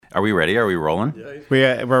Are we ready? Are we rolling?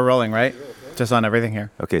 We're rolling, right? Just on everything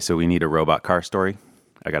here. Okay, so we need a robot car story.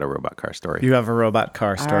 I got a robot car story. You have a robot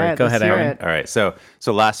car story. Right, Go ahead, Aaron. All right. So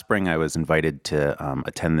last spring I was invited to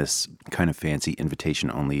attend this kind of fancy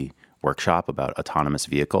invitation-only workshop about autonomous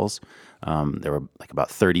vehicles. There were like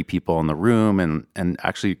about 30 people in the room and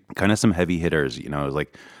actually kind of some heavy hitters. You know, it was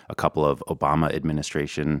like a couple of Obama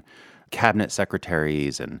administration cabinet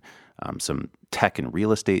secretaries and some tech and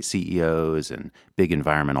real estate CEOs and big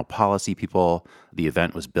environmental policy people. The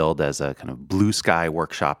event was billed as a kind of blue sky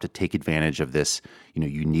workshop to take advantage of this,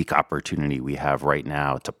 unique opportunity we have right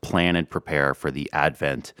now to plan and prepare for the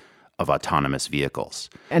advent of autonomous vehicles.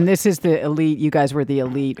 And this is the elite. You guys were the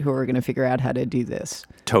elite who were going to figure out how to do this.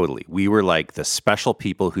 Totally. We were like the special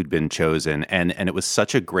people who'd been chosen. And it was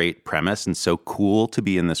such a great premise and so cool to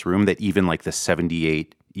be in this room that even like the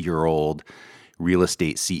 78-year-old real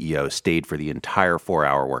estate CEO stayed for the entire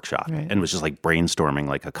 4-hour workshop and was just like brainstorming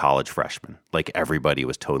like a college freshman. Like everybody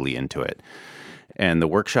was totally into it. And the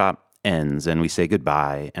workshop ends and we say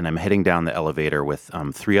goodbye. And I'm heading down the elevator with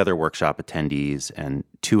 3 other workshop attendees and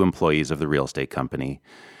 2 employees of the real estate company.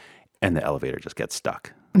 And the elevator just gets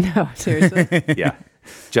stuck. No, seriously? Yeah.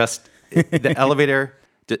 The elevator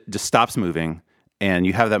just stops moving. And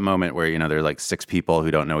you have that moment where, there are like 6 people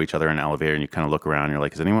who don't know each other in an elevator and you kind of look around and you're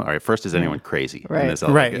like, is anyone crazy in this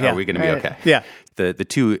elevator? Right, yeah. Are we going to be okay? Yeah. The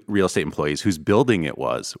 2 real estate employees whose building it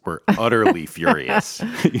was were utterly furious.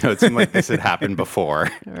 It seemed like this had happened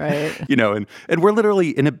before. Right. And we're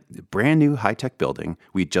literally in a brand new high-tech building.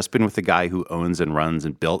 We'd just been with the guy who owns and runs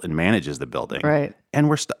and built and manages the building. Right. And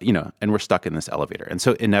we're stuck in this elevator. And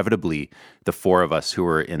so inevitably, the 4 of us who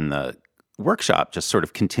were in the workshop just sort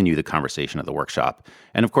of continue the conversation of the workshop.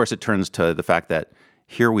 And of course, it turns to the fact that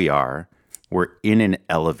here we are, we're in an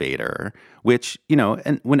elevator, which,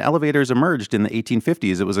 and when elevators emerged in the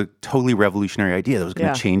 1850s, it was a totally revolutionary idea that was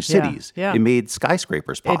going to change cities. Yeah. It made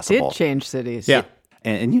skyscrapers possible. It did change cities. Yeah.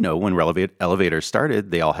 And when elevators started,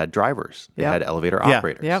 they all had drivers. They had elevator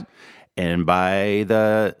operators. Yep. And by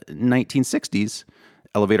the 1960s,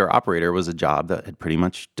 elevator operator was a job that had pretty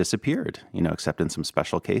much disappeared, except in some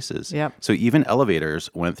special cases. Yep. So even elevators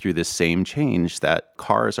went through this same change that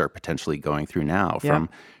cars are potentially going through now, from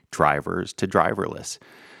drivers to driverless.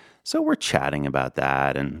 So we're chatting about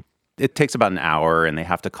that, and it takes about an hour, and they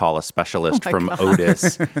have to call a specialist from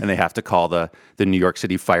Otis, and they have to call the New York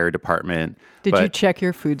City Fire Department. Did you check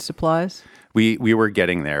your food supplies? We were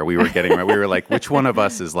getting there. We were like, which one of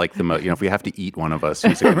us is like the most, if we have to eat one of us,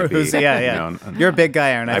 who's it going to be? You're a big guy,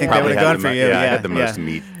 Aaron. I think they would have gone for you. I had the most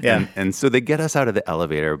meat. Yeah. And so they get us out of the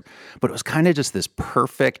elevator, but it was kind of just this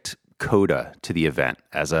perfect coda to the event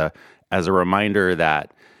as a reminder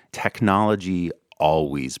that technology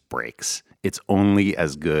always breaks. It's only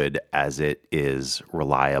as good as it is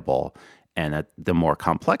reliable. And the more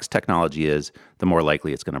complex technology is, the more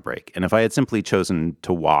likely it's going to break. And if I had simply chosen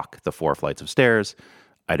to walk the 4 flights of stairs,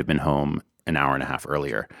 I'd have been home an hour and a half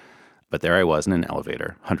earlier. But there I was in an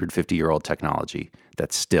elevator, 150-year-old technology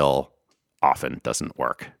that still often doesn't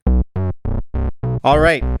work. All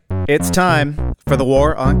right, it's time for The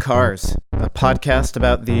War on Cars, a podcast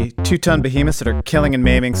about the 2-ton behemoths that are killing and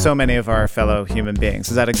maiming so many of our fellow human beings.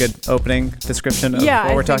 Is that a good opening description of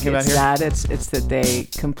what we're talking about here? It's that they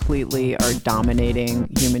completely are dominating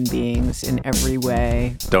human beings in every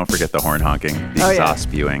way. Don't forget the horn honking, the exhaust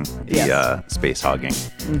spewing, the space hogging,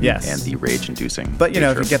 yes, and the rage-inducing. But,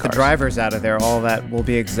 if you get the drivers out of there, all that will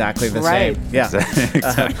be exactly the same. Yeah,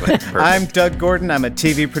 exactly. I'm Doug Gordon. I'm a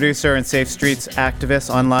TV producer and Safe Streets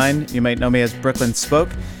activist online. You might know me as Brooklyn Spoke.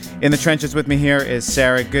 In the trenches with me here is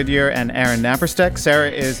Sarah Goodyear and Aaron Naparstek.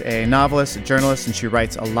 Sarah is a novelist, a journalist, and she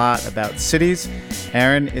writes a lot about cities.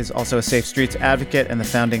 Aaron is also a Safe Streets advocate and the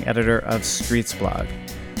founding editor of Streets Blog.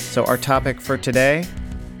 So our topic for today,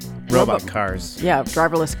 robot cars. Yeah,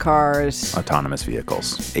 driverless cars. Autonomous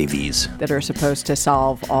vehicles, AVs. That are supposed to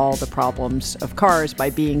solve all the problems of cars by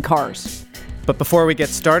being cars. But before we get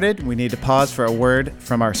started, we need to pause for a word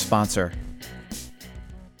from our sponsor.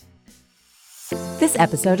 This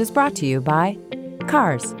episode is brought to you by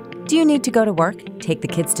Cars. Do you need to go to work, take the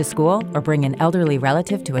kids to school, or bring an elderly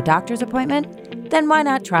relative to a doctor's appointment? Then why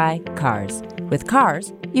not try Cars? With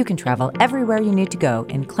Cars, you can travel everywhere you need to go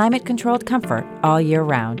in climate-controlled comfort all year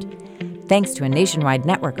round. Thanks to a nationwide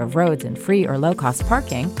network of roads and free or low-cost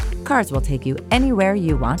parking, Cars will take you anywhere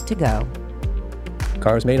you want to go.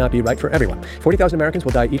 Cars may not be right for everyone. 40,000 Americans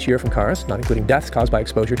will die each year from cars, not including deaths caused by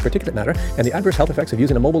exposure to particulate matter, and the adverse health effects of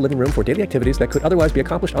using a mobile living room for daily activities that could otherwise be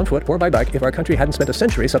accomplished on foot or by bike if our country hadn't spent a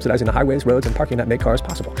century subsidizing the highways, roads, and parking that make cars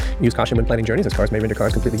possible. Use caution when planning journeys, as cars may render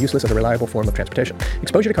cars completely useless as a reliable form of transportation.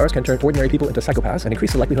 Exposure to cars can turn ordinary people into psychopaths and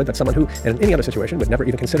increase the likelihood that someone who, in any other situation, would never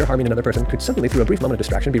even consider harming another person could suddenly, through a brief moment of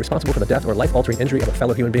distraction, be responsible for the death or life-altering injury of a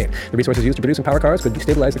fellow human being. The resources used to produce and power cars could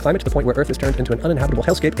destabilize the climate to the point where Earth is turned into an uninhabitable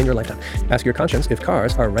hellscape in your lifetime. Ask your conscience if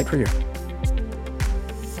cars are right for you.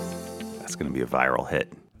 That's going to be a viral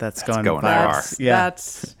hit. That's going far. Yeah.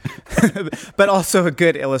 That's But also a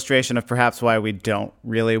good illustration of perhaps why we don't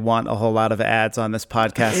really want a whole lot of ads on this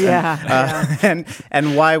podcast.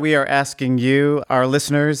 And why we are asking you, our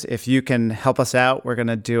listeners, if you can help us out. We're going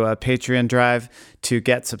to do a Patreon drive to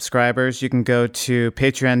get subscribers. You can go to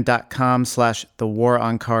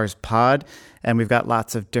patreon.com/thewaroncarspod. And we've got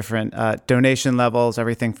lots of different donation levels,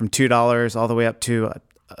 everything from $2 all the way up to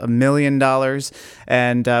 $1 million.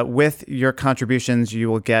 And with your contributions, you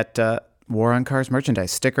will get War on Cars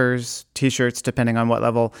merchandise, stickers, T-shirts, depending on what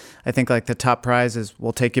level. I think like the top prize is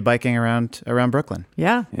we'll take you biking around Brooklyn.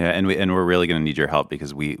 Yeah. Yeah, and we're really going to need your help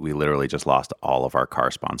because we literally just lost all of our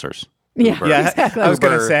car sponsors. Yeah, Uber, exactly. I was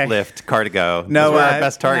going to say Lyft, Car2Go. No, Those were our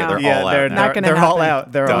best target. no. They're all out. They're now. Not gonna they're all happen.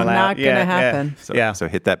 out. They're all out. Not going to happen. So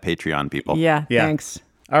hit that Patreon, people. Yeah, Yeah. thanks.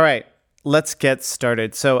 All right, let's get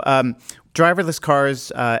started. So driverless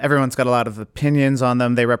cars, everyone's got a lot of opinions on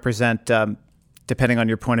them. They represent, depending on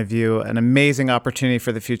your point of view, an amazing opportunity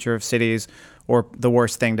for the future of cities or the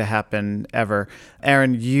worst thing to happen ever.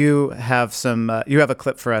 Aaron, you have a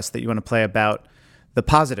clip for us that you want to play about the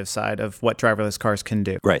positive side of what driverless cars can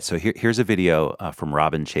do. Right. So here's a video from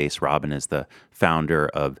Robin Chase. Robin is the founder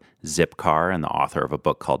of Zipcar and the author of a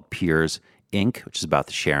book called Peers, Inc., which is about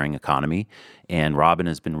the sharing economy. And Robin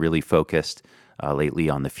has been really focused lately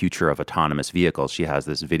on the future of autonomous vehicles. She has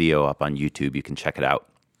this video up on YouTube. You can check it out.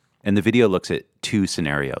 And the video looks at two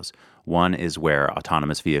scenarios. One is where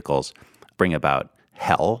autonomous vehicles bring about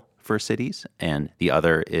hell for cities, and the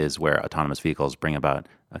other is where autonomous vehicles bring about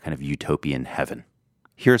a kind of utopian heaven.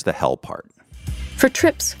 Here's the hell part. For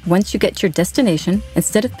trips, once you get to your destination,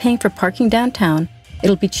 instead of paying for parking downtown,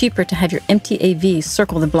 it'll be cheaper to have your empty AV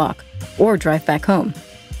circle the block or drive back home.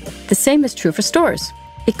 The same is true for stores.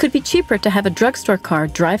 It could be cheaper to have a drugstore car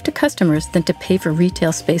drive to customers than to pay for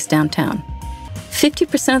retail space downtown.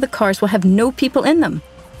 50% of the cars will have no people in them,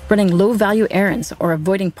 running low-value errands or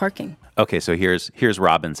avoiding parking. Okay, so here's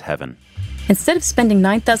Robin's heaven. Instead of spending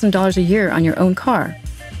 $9,000 a year on your own car,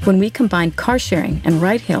 when we combine car sharing and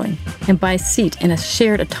ride-hailing and buy a seat in a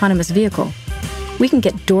shared autonomous vehicle, we can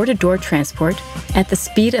get door-to-door transport at the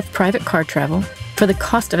speed of private car travel for the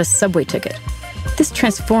cost of a subway ticket. This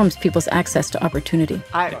transforms people's access to opportunity.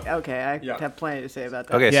 I have plenty to say about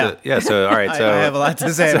that. Okay, so all right, so I have a lot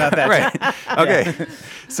to say about that. right. Okay,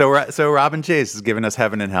 so Robin Chase is giving us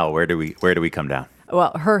heaven and hell. Where do we come down?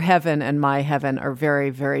 Well, her heaven and my heaven are very,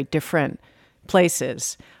 very different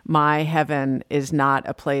places. My heaven is not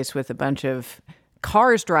a place with a bunch of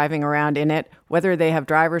cars driving around in it, whether they have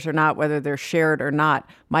drivers or not, whether they're shared or not.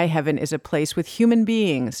 My heaven is a place with human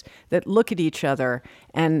beings that look at each other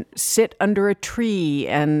and sit under a tree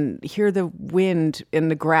and hear the wind in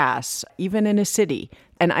the grass, even in a city.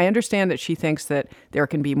 And I understand that she thinks that there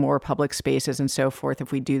can be more public spaces and so forth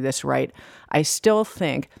if we do this right. I still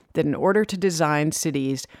think that in order to design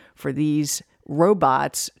cities for these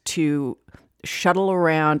robots to shuttle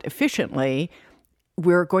around efficiently,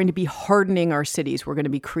 we're going to be hardening our cities. We're going to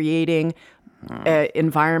be creating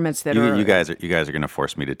environments that are. You guys are going to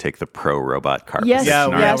force me to take the pro robot car. Yes,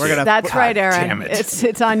 position, yes, aren't you? that's right, Aaron. Damn it.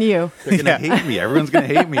 It's on you. They're going to hate me. Everyone's going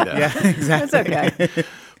to hate me, though. Yeah, exactly. That's okay.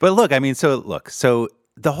 But look, I mean, so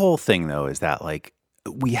the whole thing, though, is that like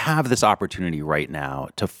we have this opportunity right now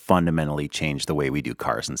to fundamentally change the way we do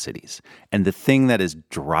cars in cities. And the thing that is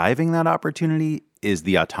driving that opportunity is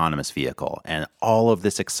the autonomous vehicle and all of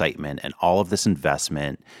this excitement and all of this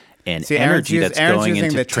investment and energy that's going using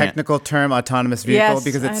into the technical term autonomous vehicle Yes,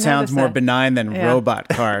 because it I sounds more noticed that. benign than robot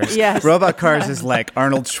cars. Yes. Robot cars is like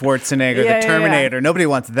Arnold Schwarzenegger, Yeah, the yeah, Terminator. yeah. Nobody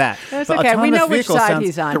wants that. That's But okay. We autonomous know which vehicle side sounds-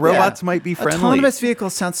 he's on. The robots might be friendly. Autonomous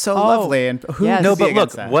vehicles sounds so lovely, and who yes. would No, be but look,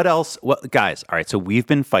 against that? what else? Guys, all right, so we've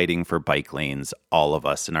been fighting for bike lanes, all of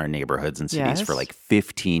us in our neighborhoods and cities Yes. for like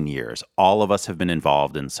 15 years. All of us have been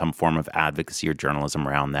involved in some form of advocacy or journalism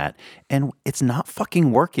around that. And it's not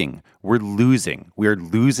fucking working. We're losing. We're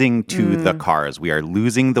losing to the cars. We are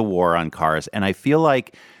losing the war on cars. And I feel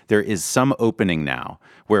like there is some opening now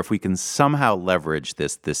where if we can somehow leverage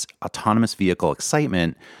this autonomous vehicle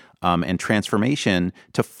excitement, and transformation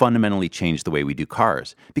to fundamentally change the way we do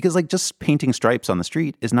cars. Because like just painting stripes on the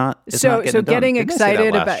street is not. It's not getting it done. Getting Didn't I say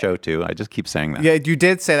excited that last about show too. I just keep saying that. Yeah, you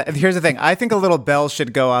did say that. Here's the thing. I think a little bell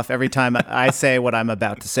should go off every time I say what I'm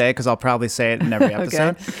about to say, because I'll probably say it in every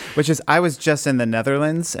episode. Okay. Which is, I was just in the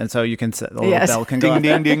Netherlands, and so you can the little Yes. bell can go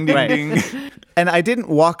Ding, off. ding, ding, ding, Right. ding. And I didn't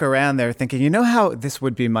walk around there thinking, you know how this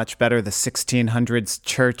would be much better, the 1600s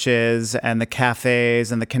churches and the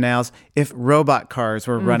cafes and the canals, if robot cars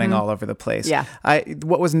were running all over the place. Yeah.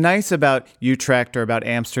 What was nice about Utrecht or about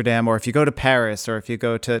Amsterdam, or if you go to Paris, or if you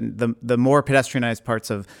go to the more pedestrianized parts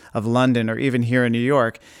of London, or even here in New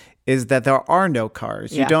York, is that there are no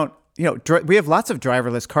cars. Yeah. You don't. We have lots of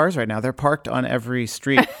driverless cars right now. They're parked on every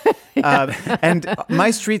street. And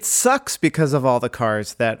my street sucks because of all the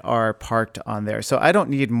cars that are parked on there. So I don't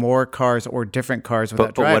need more cars or different cars without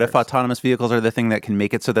But drivers. what if autonomous vehicles are the thing that can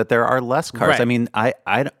make it so that there are less cars? Right. I mean,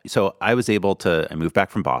 so I was able to, I moved back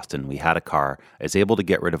from Boston. We had a car. I was able to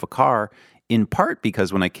get rid of a car in part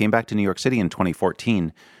because when I came back to New York City in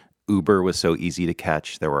 2014, Uber was so easy to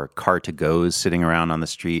catch. There were car-to-goes sitting around on the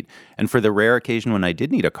street. And for the rare occasion when I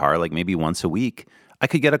did need a car, like maybe once a week, I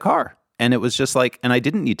could get a car. And it was just like, and I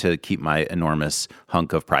didn't need to keep my enormous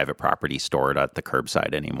hunk of private property stored at the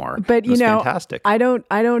curbside anymore. But it was you know, fantastic. I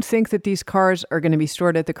don't think that these cars are going to be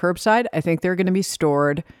stored at the curbside. I think they're going to be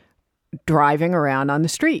stored driving around on the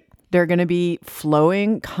street. They're going to be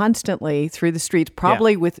flowing constantly through the streets,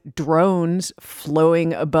 probably with drones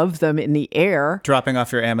flowing above them in the air. dropping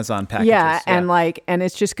off your Amazon packages. Yeah, and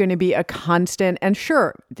it's just going to be a constant, and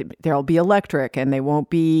sure, there'll be electric and they won't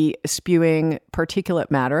be spewing particulate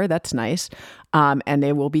matter. That's nice. And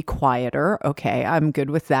they will be quieter. Okay, I'm good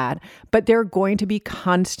with that. But they're going to be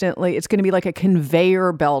constantly, it's going to be like a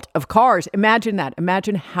conveyor belt of cars. Imagine that.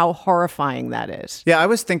 Imagine how horrifying that is. Yeah, I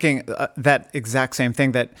was thinking that exact same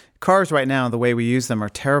thing, that cars right now, the way we use them are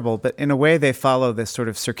terrible, but in a way they follow this sort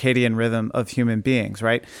of circadian rhythm of human beings,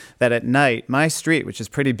 right? That at night, my street, which is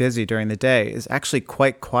pretty busy during the day, is actually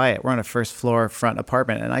quite quiet. We're on a first floor front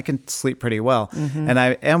apartment and I can sleep pretty well. Mm-hmm. And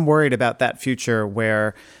I am worried about that future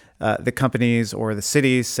where the companies or the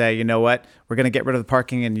cities say, you know what, we're going to get rid of the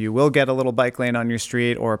parking and you will get a little bike lane on your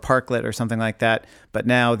street or a parklet or something like that. But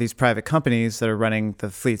now these private companies that are running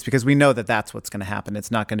the fleets, because we know that that's what's going to happen.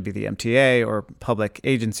 It's not going to be the MTA or public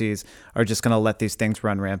agencies are just going to let these things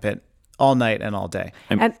run rampant all night and all day.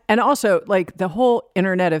 And also, like the whole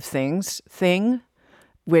Internet of Things thing,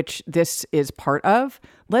 which this is part of,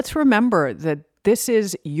 let's remember that this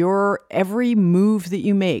is your every move that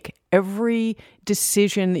you make, every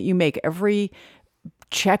decision that you make, every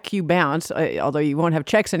check you bounce, although you won't have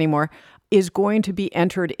checks anymore, is going to be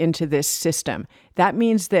entered into this system. That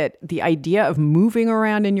means that the idea of moving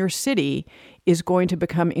around in your city is going to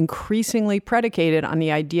become increasingly predicated on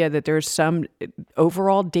the idea that there's some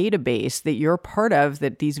overall database that you're part of,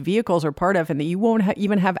 that these vehicles are part of, and that you won't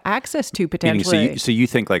even have access to potentially. So you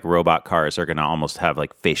think like robot cars are going to almost have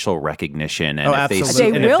like facial recognition, and if they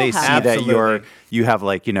absolutely. see, and if they They see will have. that you have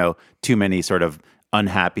like too many sort of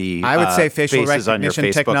unhappy I would say facial faces on your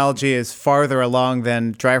recognition Facebook. technology is farther along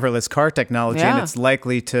than driverless car technology, and Yeah. it's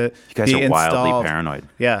likely to You guys be are installed. wildly paranoid.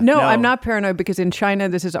 Yeah. No, I'm not paranoid because in China,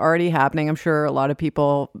 this is already happening. I'm sure a lot of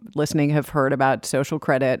people listening have heard about social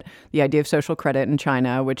credit, the idea of social credit in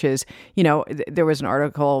China, which is, there was an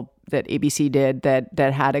article that ABC did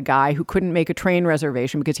that had a guy who couldn't make a train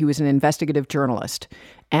reservation because he was an investigative journalist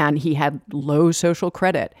and he had low social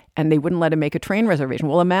credit and they wouldn't let him make a train reservation.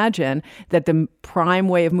 Well, imagine that the prime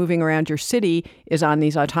way of moving around your city is on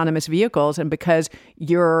these autonomous vehicles, and because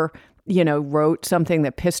you're wrote something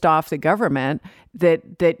that pissed off the government,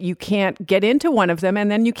 that you can't get into one of them,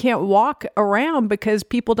 and then you can't walk around because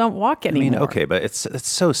people don't walk anymore. I mean, okay, but it's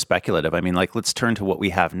so speculative. I mean, like, let's turn to what we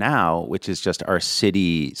have now, which is just our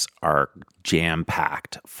cities are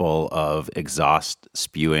jam-packed full of exhaust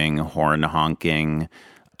spewing, horn honking,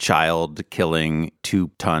 child-killing,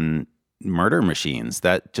 2-ton murder machines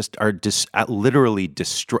that just are literally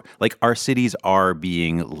destroy. Like, our cities are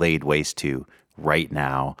being laid waste to right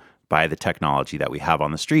now by the technology that we have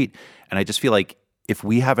on the street. And I just feel like if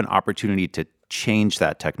we have an opportunity to change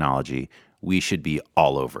that technology, we should be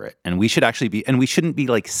all over it. And we should actually be, and we shouldn't be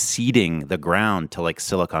like ceding the ground to like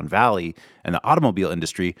Silicon Valley and the automobile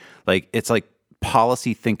industry. Like, it's like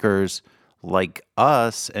policy thinkers like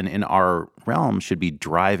us and in our realm should be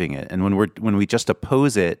driving it. And when we just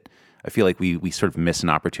oppose it, I feel like we sort of miss an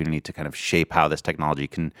opportunity to kind of shape how this technology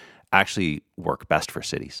can actually work best for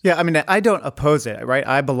cities. Yeah, I mean, I don't oppose it, right?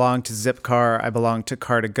 I belong to Zipcar, I belong to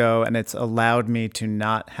Car2Go, and it's allowed me to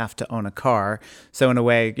not have to own a car. So in a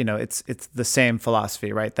way, it's the same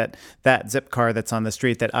philosophy, right? That Zipcar that's on the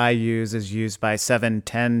street that I use is used by 7,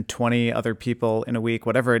 10, 20 other people in a week,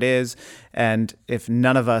 whatever it is. And if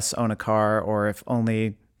none of us own a car, or if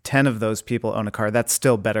only 10 of those people own a car, that's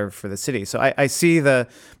still better for the city. So I see the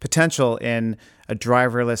potential in a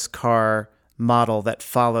driverless car model that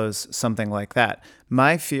follows something like that.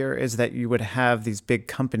 My fear is that you would have these big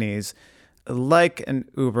companies like an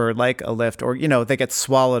Uber, like a Lyft, or, they get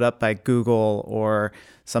swallowed up by Google or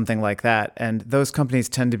something like that. And those companies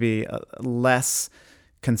tend to be less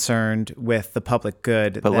concerned with the public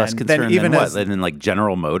good. But less concerned than what? Than like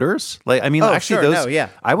General Motors?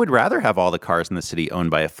 I would rather have all the cars in the city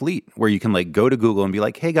owned by a fleet where you can like go to Google and be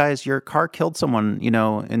like, hey guys, your car killed someone,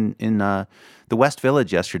 in the West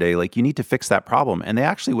Village yesterday. Like, you need to fix that problem. And they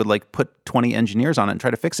actually would like put 20 engineers on it and try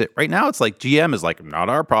to fix it. Right now, it's like GM is like, not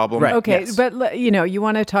our problem. Right. Okay, yes. But you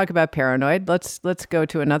want to talk about paranoid. Let's go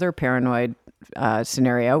to another paranoid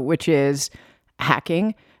scenario, which is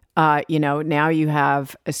hacking. Now you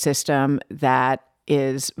have a system that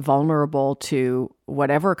is vulnerable to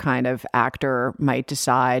whatever kind of actor might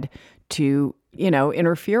decide to,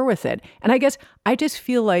 interfere with it. And I guess I just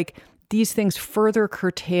feel like these things further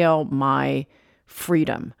curtail my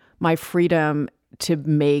freedom to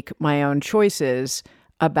make my own choices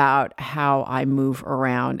about how I move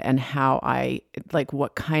around and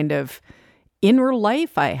what kind of inner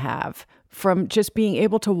life I have from just being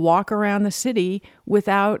able to walk around the city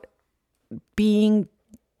without being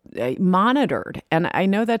monitored. And I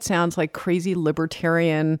know that sounds like crazy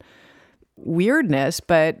libertarian weirdness,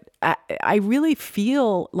 but I really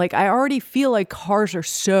feel like I already feel like cars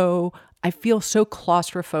are I feel so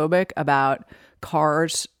claustrophobic about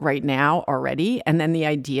cars right now already. And then the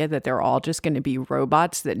idea that they're all just going to be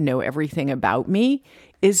robots that know everything about me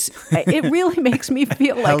it really makes me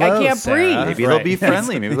feel like Hello, I can't Sarah. breathe. Maybe they'll be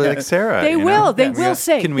friendly. Maybe they'll like Sarah. They will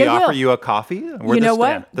say. Can we offer you a coffee? You know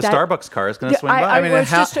what? The Starbucks car is going to swing by. I mean,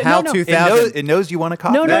 HAL 2000. It knows you want a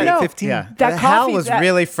coffee. No. At 15. Yeah, That HAL coffee- was that-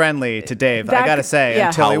 really friendly to Dave, I gotta say, yeah.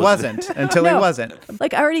 until he HAL was- wasn't. Until he wasn't.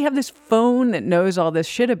 Like, I already have this phone that knows all this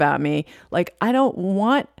shit about me. Like, I don't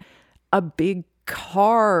want a big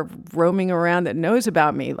car roaming around that knows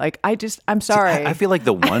about me. Like, I'm sorry. I feel like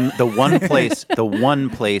the one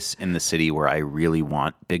place in the city where I really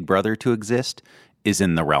want Big Brother to exist is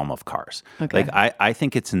in the realm of cars. Okay. Like, I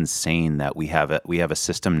think it's insane that we have a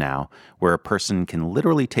system now where a person can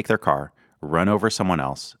literally take their car, run over someone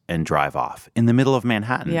else, and drive off in the middle of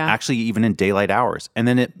Manhattan, Yeah. actually even in daylight hours. And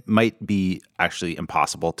then it might be actually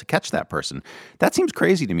impossible to catch that person. That seems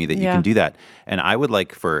crazy to me that you Yeah. can do that. And I would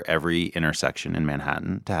like for every intersection in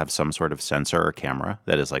Manhattan to have some sort of sensor or camera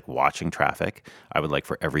that is like watching traffic. I would like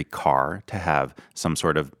for every car to have some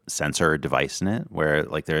sort of sensor or device in it where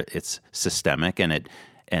like it's systemic and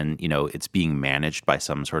it's being managed by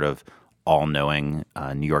some sort of all-knowing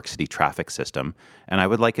New York City traffic system. And I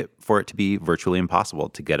would like it for it to be virtually impossible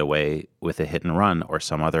to get away with a hit and run or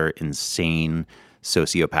some other insane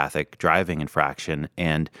sociopathic driving infraction.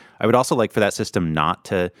 And I would also like for that system not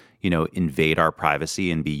to, invade our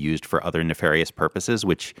privacy and be used for other nefarious purposes,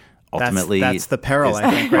 which ultimately that's the peril, is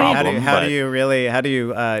I think. the Right? problem, How but- do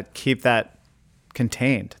you keep that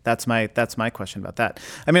contained? That's my question about that.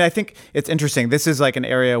 I mean, I think it's interesting. This is like an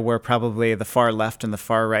area where probably the far left and the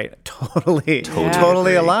far right totally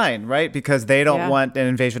agree. align, right? Because they don't want an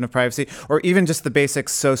invasion of privacy, or even just the basic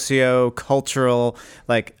socio-cultural,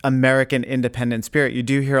 like American independent spirit. You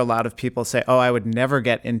do hear a lot of people say, "Oh, I would never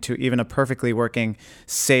get into even a perfectly working,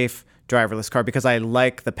 safe driverless car because I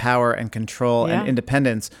like the power and control and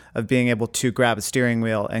independence of being able to grab a steering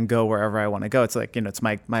wheel and go wherever I want to go." It's like, it's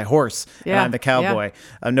my horse and I'm the cowboy.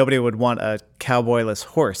 Nobody would want a cowboyless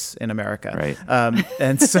horse in America. Right.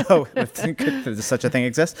 And so does such a thing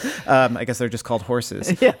exist? I guess they're just called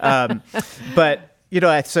horses. But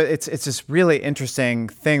so it's this really interesting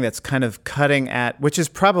thing that's kind of cutting at, which is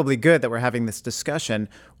probably good that we're having this discussion,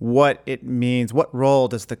 what it means, what role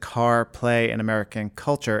does the car play in American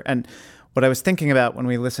culture? And what I was thinking about when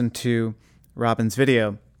we listened to Robin's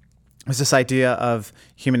video was this idea of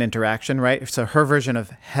human interaction, right? So her version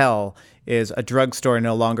of hell is a drugstore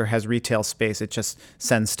no longer has retail space. It just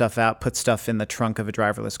sends stuff out, puts stuff in the trunk of a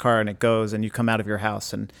driverless car, and it goes, and you come out of your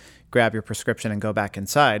house and grab your prescription and go back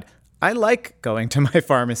inside. I like going to my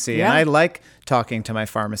pharmacy and I like talking to my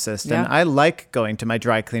pharmacist and I like going to my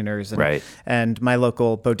dry cleaners and my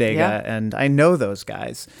local bodega and I know those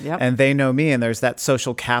guys and they know me and there's that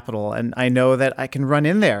social capital and I know that I can run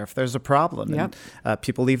in there if there's a problem. And,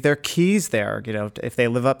 people leave their keys there, if they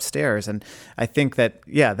live upstairs. And I think that,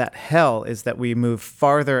 that hell is that we move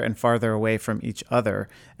farther and farther away from each other.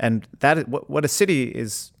 And that is what a city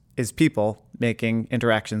is people making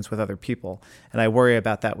interactions with other people. And I worry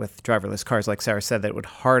about that with driverless cars, like Sarah said, that it would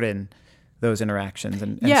harden those interactions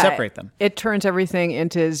and separate them. It turns everything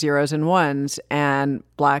into zeros and ones and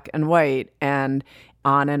black and white and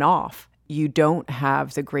on and off. You don't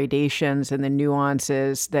have the gradations and the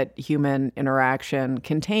nuances that human interaction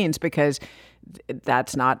contains because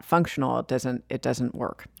that's not functional. It doesn't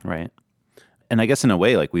work. Right. And I guess in a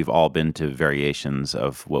way, like we've all been to variations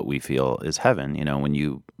of what we feel is heaven. When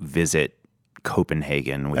you visit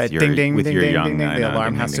Copenhagen with your young, the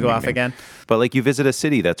alarm has to go off again. But like you visit a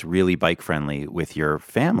city that's really bike friendly with your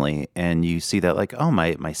family, and you see that like, oh,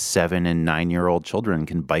 my 7 and 9-year-old children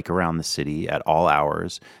can bike around the city at all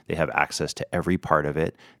hours. They have access to every part of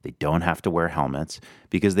it. They don't have to wear helmets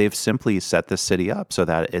because they've simply set the city up so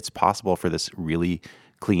that it's possible for this really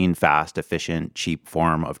clean, fast, efficient, cheap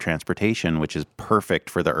form of transportation, which is perfect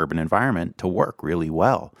for the urban environment, to work really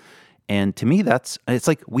well. And to me, it's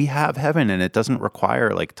like we have heaven and it doesn't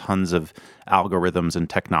require like tons of algorithms and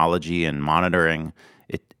technology and monitoring.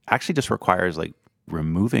 It actually just requires like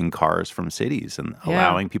removing cars from cities and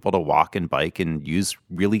allowing people to walk and bike and use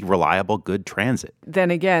really reliable, good transit.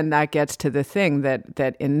 Then again, that gets to the thing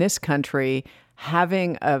that in this country,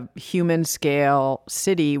 having a human scale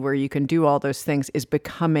city where you can do all those things is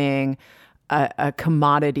becoming a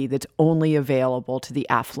commodity that's only available to the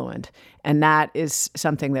affluent. And that is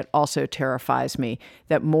something that also terrifies me,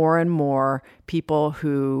 that more and more people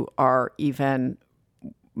who are even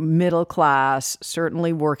middle class,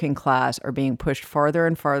 certainly working class, are being pushed farther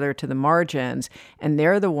and farther to the margins. And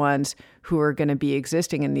they're the ones who are going to be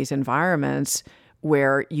existing in these environments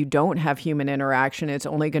where you don't have human interaction. It's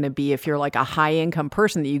only going to be if you're like a high income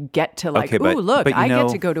person that you get to like, I get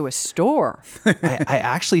to go to a store. I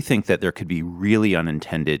actually think that there could be really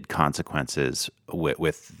unintended consequences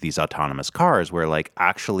with these autonomous cars where like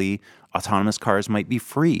actually autonomous cars might be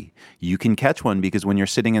free. You can catch one because when you're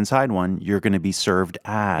sitting inside one, you're going to be served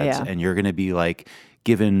ads and you're going to be like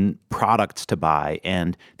given products to buy.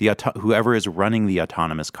 And whoever is running the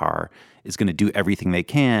autonomous car is going to do everything they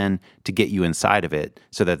can to get you inside of it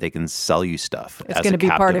so that they can sell you stuff. It's going to be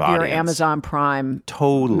part of your Amazon Prime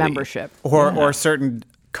membership. Or certain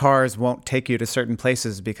cars won't take you to certain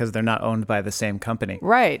places because they're not owned by the same company.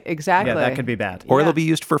 Right, exactly. Yeah, that could be bad. Or they'll be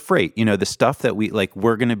used for freight. The stuff that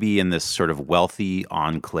we're going to be in this sort of wealthy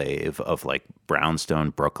enclave of like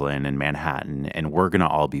Brownstone, Brooklyn, and Manhattan, and we're going to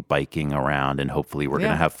all be biking around, and hopefully we're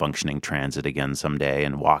going to have functioning transit again someday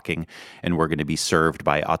and walking, and we're going to be served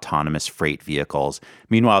by autonomous freight vehicles.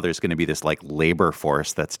 Meanwhile, there's going to be this like labor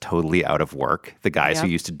force that's totally out of work, the guys who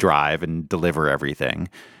used to drive and deliver everything.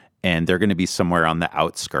 And they're going to be somewhere on the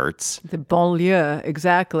outskirts. The banlieue,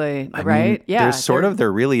 exactly, right?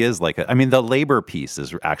 There really is like the labor piece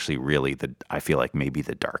is actually really I feel like maybe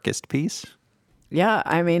the darkest piece. Yeah,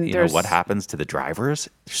 there's what happens to the drivers?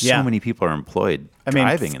 So many people are employed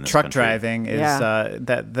driving in this truck country. Driving is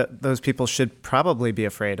those people should probably be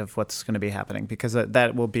afraid of what's going to be happening because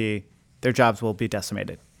their jobs will be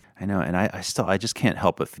decimated. I know, and I just can't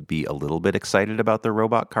help but be a little bit excited about the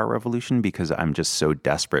robot car revolution because I'm just so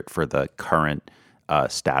desperate for the current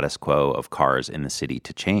status quo of cars in the city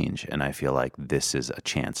to change, and I feel like this is a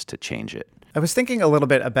chance to change it. I was thinking a little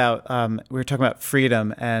bit about, we were talking about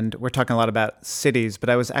freedom, and we're talking a lot about cities,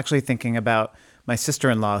 but I was actually thinking about my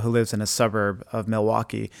sister-in-law who lives in a suburb of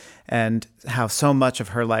Milwaukee and how so much of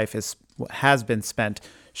her life has been spent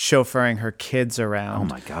chauffeuring her kids around. Oh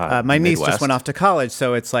my God. My niece Midwest. just went off to college,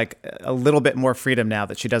 so it's like a little bit more freedom now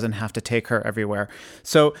that she doesn't have to take her everywhere.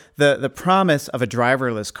 So the promise of a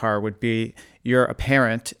driverless car would be you're a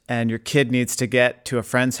parent and your kid needs to get to a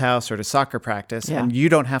friend's house or to soccer practice and you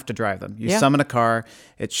don't have to drive them. You summon a car,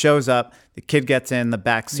 it shows up, the kid gets in the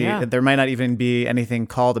back seat. Yeah. There might not even be anything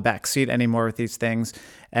called a back seat anymore with these things.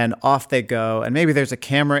 And off they go. And maybe there's a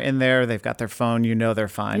camera in there. They've got their phone. They're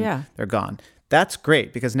fine. Yeah. They're gone. That's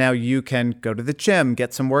great because now you can go to the gym,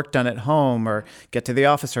 get some work done at home, or get to the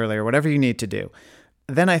office early, or whatever you need to do.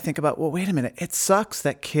 Then I think about, well, wait a minute. It sucks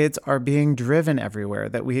that kids are being driven everywhere,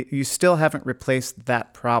 that you still haven't replaced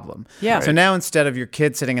that problem. Yeah. So now instead of your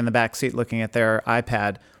kid sitting in the back seat looking at their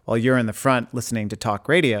iPad while you're in the front listening to talk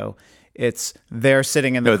radio, It's they're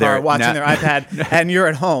sitting in the No, car they're watching not- their iPad, and you're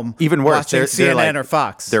at home Even worse, watching they're CNN like, or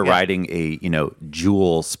Fox. They're Yeah. riding a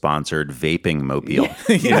Juul-sponsored vaping mobile.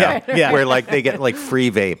 Yeah. Where like they get like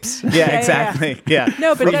free vapes. Yeah, exactly. Yeah.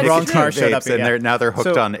 No, but the that's wrong true. car showed up Vapes, and again. they're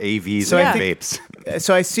hooked So- on AVs so I and think- vapes.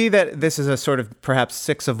 So I see that this is a sort of perhaps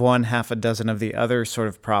 6 of one, half a dozen of the other sort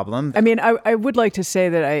of problem. I mean, I would like to say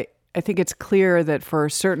that I think it's clear that for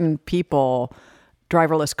certain people,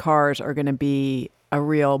 driverless cars are going to be a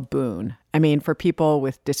real boon. I mean, for people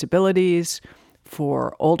with disabilities,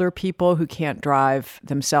 for older people who can't drive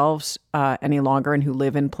themselves any longer and who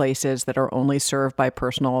live in places that are only served by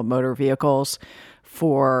personal motor vehicles,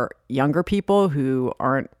 for younger people who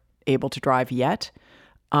aren't able to drive yet.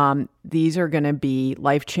 These are going to be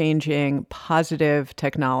life-changing, positive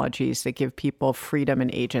technologies that give people freedom and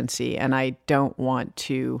agency, and I don't want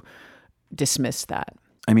to dismiss that.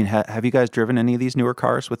 I mean, have you guys driven any of these newer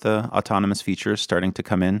cars with the autonomous features starting to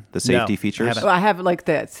come in, the safety I features? haven't. Well, I have like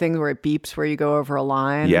the thing where it beeps where you go over a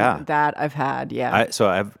line. Yeah. That I've had, yeah.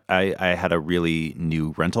 I had a really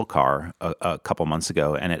new rental car a couple months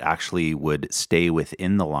ago, and it actually would stay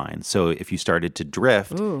within the line. So if you started to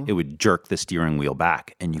drift, it would jerk the steering wheel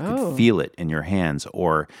back, and you could feel it in your hands.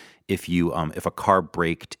 Or if a car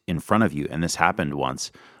braked in front of you, and this happened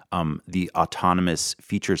once, the autonomous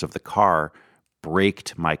features of the car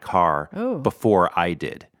braked my car before I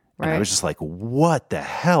did. And I Right. was just like, what the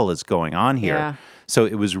hell is going on here? Yeah. So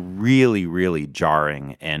it was really, really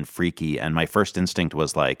jarring and freaky. And my first instinct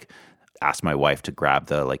was like, ask my wife to grab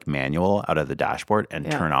the like manual out of the dashboard and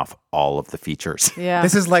turn off all of the features. Yeah.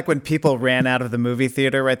 This is like when people ran out of the movie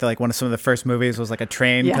theater, right? They're like some of the first movies was like a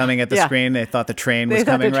train Yeah. coming at the Yeah. screen. They thought the train They was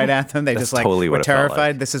thought the coming right train- at them. They That's just like totally were what it felt terrified.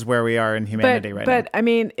 like. This is where we are in humanity right now. But I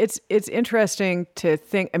mean, it's interesting to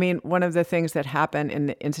think. I mean, one of the things that happened in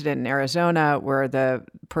the incident in Arizona, where the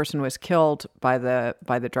person was killed by the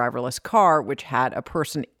driverless car, which had a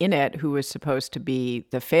person in it who was supposed to be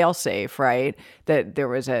the failsafe, right? That there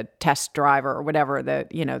was a test driver or whatever. That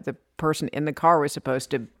the person in the car was supposed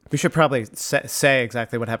to. We should probably say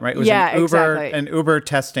exactly what happened, right? It was Yeah, an Uber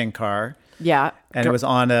testing car, Yeah. and it was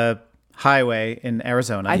on a highway in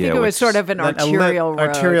Arizona. I think it was sort of an arterial road.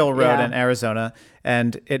 Arterial road Yeah. in Arizona,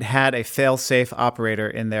 and it had a fail-safe operator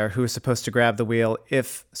in there who was supposed to grab the wheel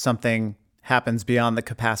if something happens beyond the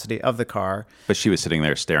capacity of the car. But she was sitting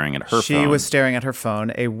there staring at her phone. She was staring at her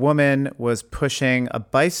phone. A woman was pushing a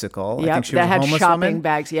bicycle. I Yeah, think she that was a had homeless shopping woman.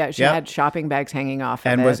 bags. Yeah, she Yep. had shopping bags hanging off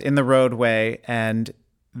and of was it. in the roadway, and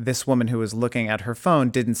this woman who was looking at her phone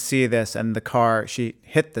didn't see this, and she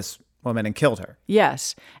hit this woman and killed her.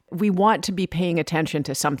 Yes. We want to be paying attention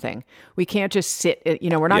to something. We can't just sit,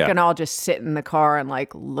 we're not Yeah. going to all just sit in the car and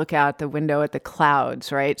like look out the window at the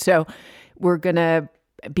clouds, right? So we're going to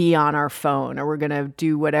be on our phone, or we're going to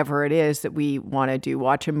do whatever it is that we want to do,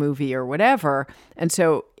 watch a movie or whatever. And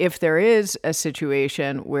so if there is a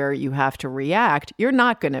situation where you have to react, you're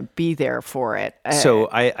not going to be there for it. So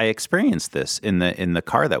I experienced this in the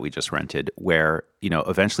car that we just rented, where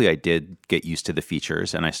eventually I did get used to the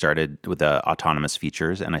features, and I started with the autonomous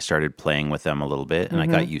features, and I started playing with them a little bit, and I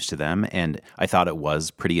got used to them, and I thought it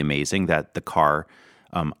was pretty amazing that the car.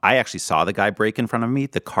 I actually saw the guy brake in front of me.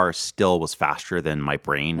 The car still was faster than my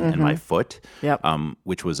brain and my foot, Yep.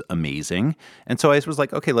 which was amazing. And so I was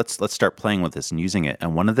like, okay, let's start playing with this and using it.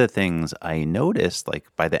 And one of the things I noticed,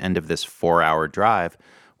 like by the end of this 4-hour drive,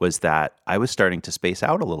 was that I was starting to space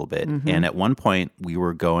out a little bit. And at one point, we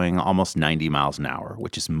were going almost 90 miles an hour,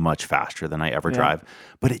 which is much faster than I ever drive.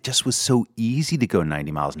 But it just was so easy to go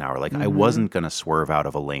 90 miles an hour. Like I wasn't going to swerve out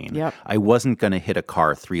of a lane. Yep. I wasn't going to hit a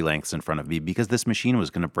car 3 lengths in front of me because this machine was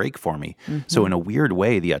going to brake for me. So in a weird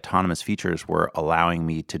way, the autonomous features were allowing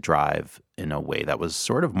me to drive in a way that was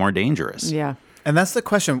sort of more dangerous. Yeah. And that's the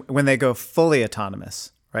question when they go fully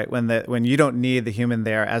autonomous, right? When you don't need the human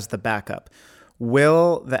there as the backup.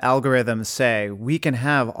 Will the algorithm say, we can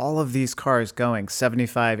have all of these cars going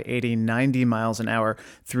 75, 80, 90 miles an hour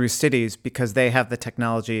through cities because they have the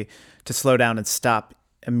technology to slow down and stop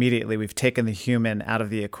immediately? We've taken the human out of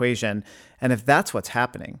the equation. And if that's what's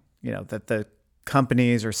happening, that the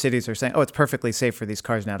companies or cities are saying, it's perfectly safe for these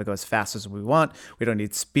cars now to go as fast as we want. We don't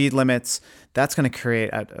need speed limits. That's going to create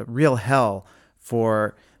a real hell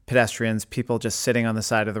for pedestrians, people just sitting on the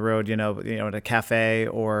side of the road, at a cafe,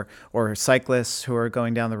 or cyclists who are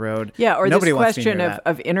going down the road. Yeah, or Nobody this wants to be question near of, that.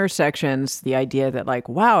 of intersections, the idea that like,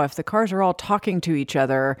 wow, if the cars are all talking to each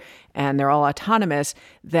other and they're all autonomous,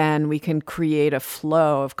 then we can create a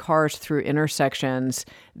flow of cars through intersections.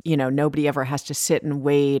 Nobody ever has to sit and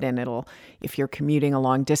wait, and it'll, If you're commuting a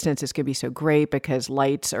long distance, it's going to be so great because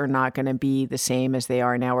lights are not going to be the same as they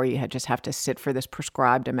are now, where you just have to sit for this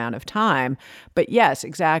prescribed amount of time. But yes,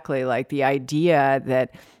 exactly. Like the idea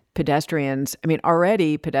that pedestrians, I mean,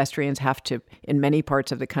 already pedestrians have to, in many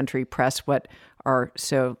parts of the country, press what are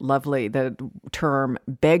so lovely, the term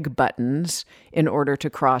beg buttons, in order to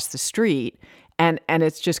cross the street. And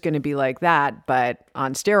it's just going to be like that, but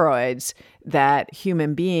on steroids, that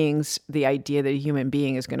human beings, the idea that a human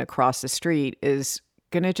being is going to cross the street is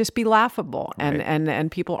going to just be laughable,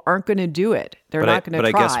 and people aren't going to do it. They're not going to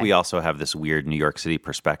try. But I guess we also have this weird New York City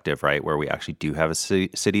perspective, right, where we actually do have a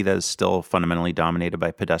city that is still fundamentally dominated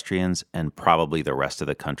by pedestrians, and probably the rest of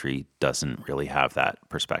the country doesn't really have that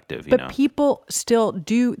perspective. But people still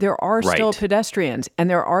do. There are still pedestrians, and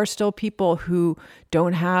there are still people who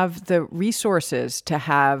don't have the resources to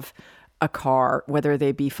have a car, whether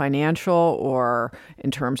they be financial or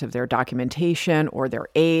in terms of their documentation or their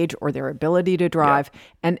age or their ability to drive.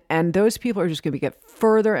 Yeah. And those people are just going to get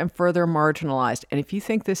further and further marginalized. And if you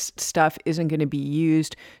think this stuff isn't going to be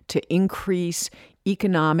used to increase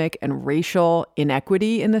economic and racial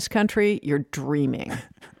inequity in this country, you're dreaming.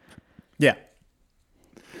 Yeah.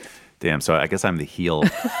 Damn, so I guess I'm the heel.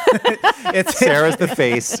 Sarah's the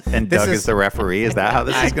face, and Doug is the referee. Is that how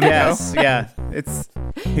this is going to go? Yeah.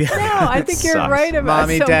 No, I think you're right about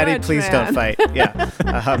Mommy, so Daddy, much, please don't fight. Yeah.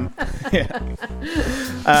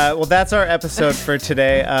 Well, that's our episode for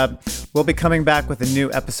today. We'll be coming back with a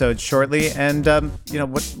new episode shortly. And, what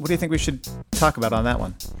do you think we should talk about on that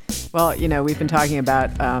one? Well, we've been talking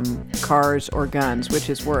about cars or guns, which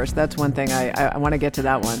is worse. That's one thing I want to get to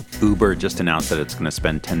that one. Uber just announced that it's going to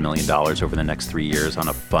spend $10 million over the next 3 years on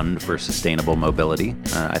a fund for sustainable mobility.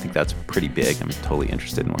 I think that's pretty big. I'm totally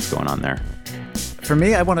interested in what's going on there. For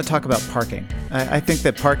me, I want to talk about parking. I think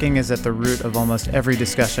that parking is at the root of almost every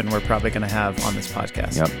discussion we're probably going to have on this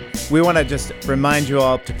podcast. Yep. We want to just remind you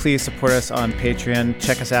all to please support us on Patreon.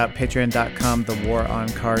 Check us out, patreon.com, The War on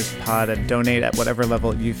Cars Pod, and donate at whatever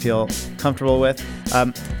level you feel comfortable with.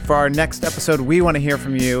 For our next episode, we want to hear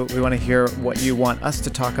from you. We want to hear what you want us to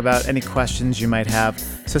talk about, any questions you might have.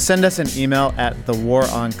 So send us an email at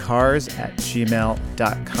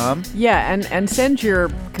thewaroncars@gmail.com. Yeah, and send your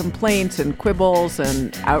complaints and quibbles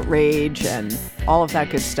and outrage and all of that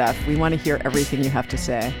good stuff. We want to hear everything you have to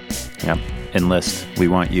say. Yep. Enlist. We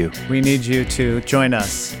want you. We need you to join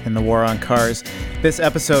us in the War on Cars. This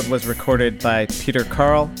episode was recorded by Peter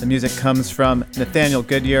Carl. The music comes from Nathaniel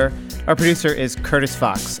Goodyear. Our producer is Curtis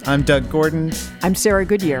Fox. I'm Doug Gordon. I'm Sarah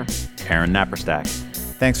Goodyear. Aaron Napperstack.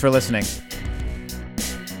 Thanks for listening.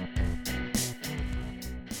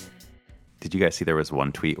 Did you guys see there was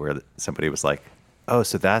one tweet where somebody was like, oh,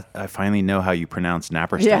 so that I finally know how you pronounce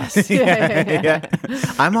Napperstack. Yes. Yeah.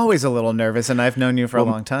 I'm always a little nervous, and I've known you for a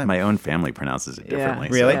long time. My own family pronounces it differently.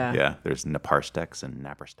 Really? Yeah. There's Naparsteks and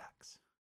Napperstacks.